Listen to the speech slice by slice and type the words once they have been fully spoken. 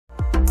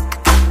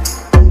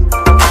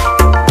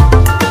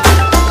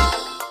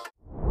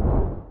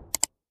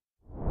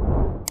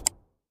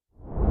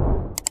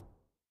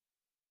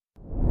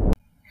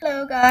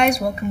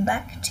guys, welcome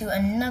back to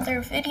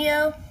another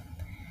video.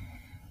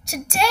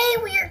 Today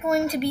we are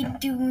going to be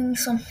doing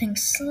something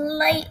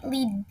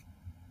slightly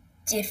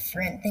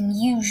different than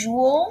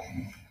usual.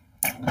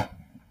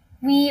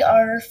 We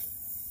are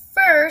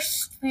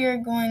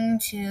going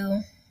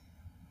to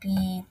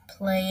be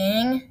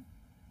playing.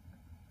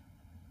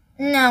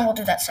 No, we'll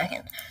do that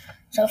second.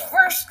 So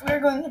first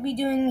we're going to be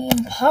doing the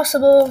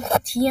impossible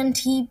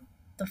TNT,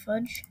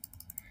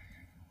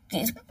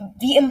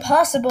 the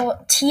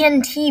impossible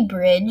TNT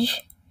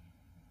bridge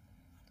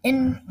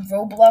in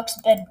Roblox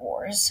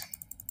Bedwars.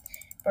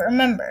 But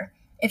remember,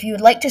 if you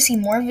would like to see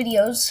more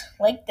videos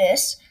like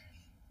this,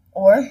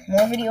 or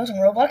more videos in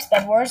Roblox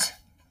Bedwars,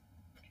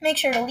 make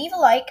sure to leave a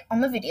like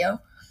on the video,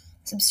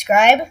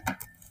 subscribe,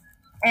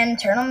 and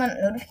turn on the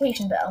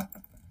notification bell.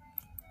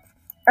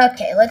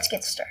 Okay, let's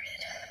get started.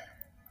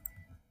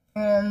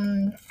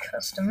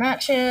 Custom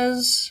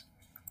matches.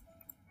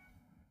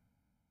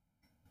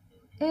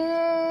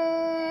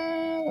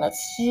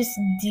 Let's just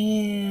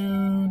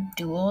do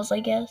duels,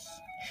 I guess.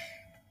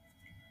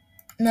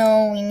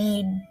 No, we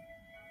need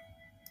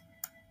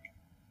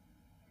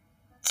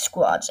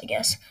squads, I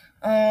guess.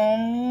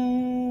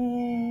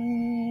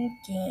 Candyland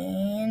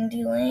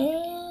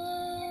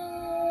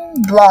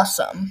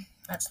Blossom.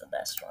 That's the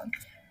best one.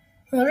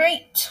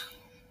 Alright.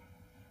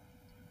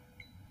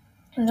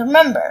 And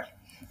remember,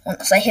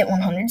 once I hit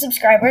 100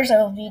 subscribers, I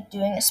will be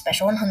doing a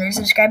special 100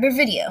 subscriber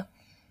video.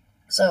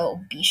 So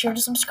be sure to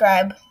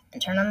subscribe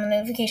and turn on the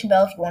notification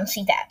bell if you want to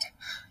see that.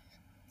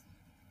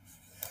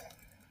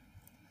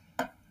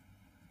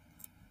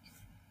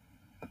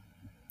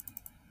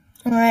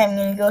 Alright, I'm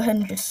going to go ahead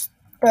and just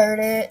start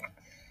it.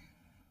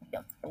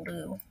 Yep,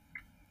 blue.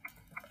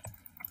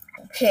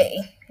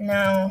 Okay,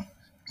 now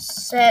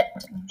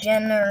set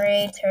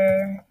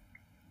generator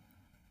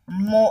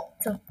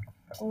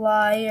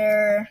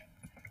multiplier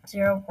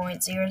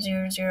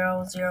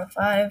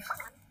 0.00005.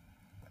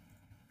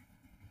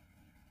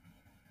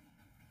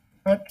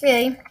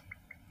 Okay,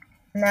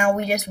 now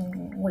we just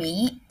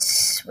wait,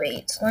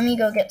 let me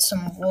go get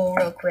some wool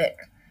real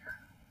quick.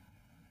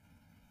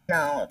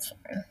 No, it's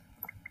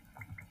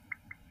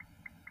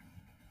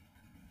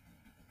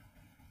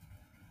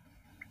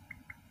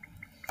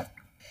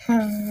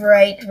fine.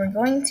 Right, we're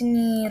going to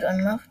need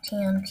enough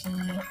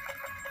TNT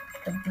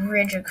to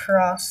bridge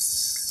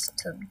across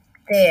to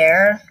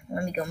there.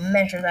 Let me go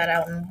measure that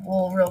out in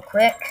wool real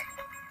quick.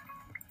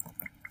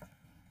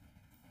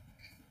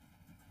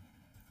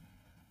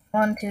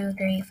 1, 2,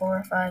 3,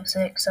 4, 5,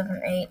 6,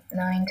 7, 8,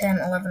 9, 10,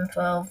 11,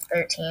 12,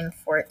 13,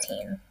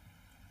 14.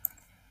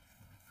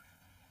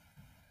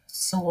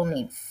 So we'll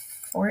need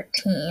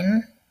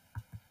 14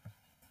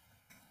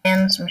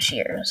 and some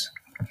shears.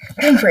 I'm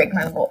gonna break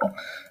my wool.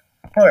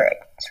 Alright.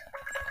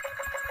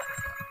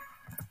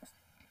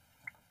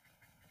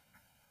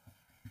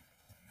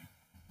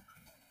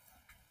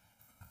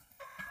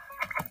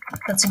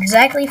 That's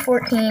exactly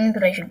 14,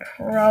 but I should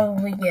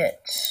probably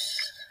get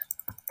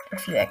a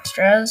few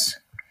extras.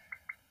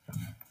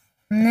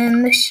 And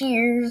then the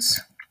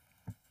shears.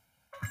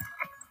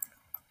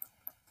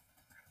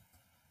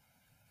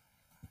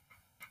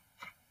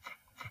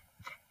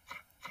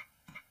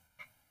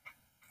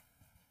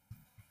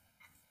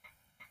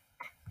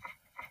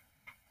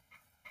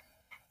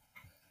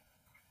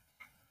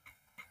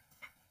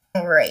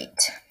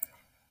 Alright.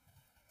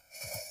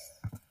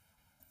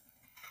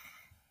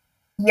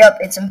 Yep,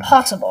 it's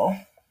impossible.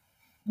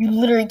 You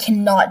literally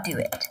cannot do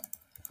it.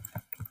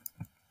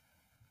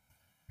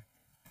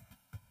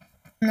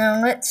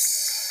 Now let's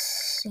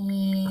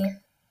see.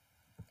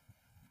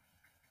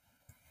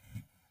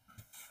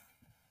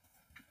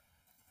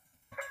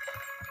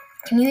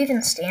 Can you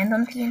even stand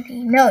on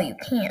TNT? No, you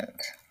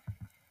can't.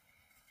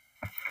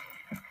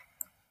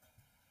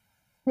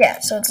 Yeah,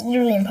 so it's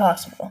literally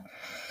impossible.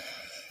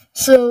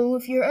 So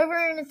if you're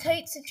ever in a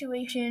tight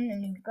situation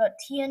and you've got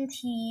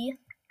TNT,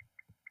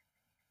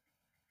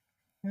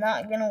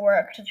 not gonna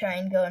work to try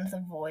and go into the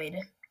void.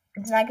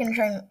 It's not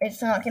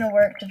gonna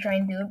work to try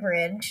and do a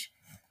bridge.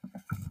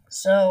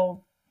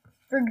 So,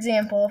 for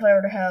example, if I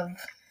were to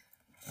have,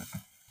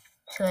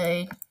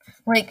 say,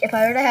 if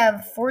I were to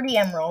have 40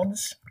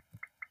 emeralds,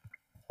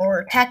 or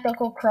a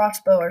tactical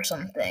crossbow or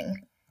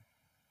something,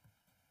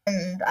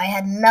 and I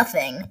had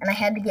nothing, and I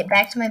had to get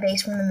back to my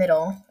base from the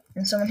middle,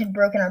 and someone had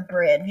broken our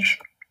bridge,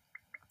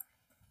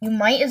 you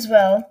might as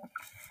well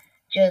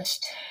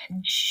just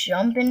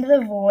jump into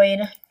the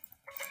void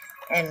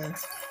and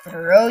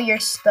throw your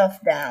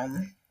stuff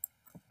down.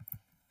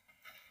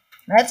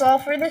 That's all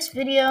for this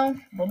video.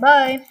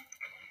 Bye-bye.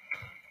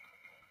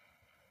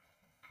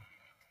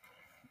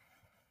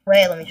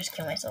 Wait, let me just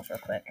kill myself real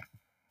quick.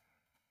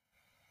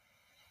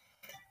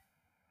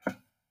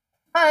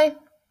 Bye.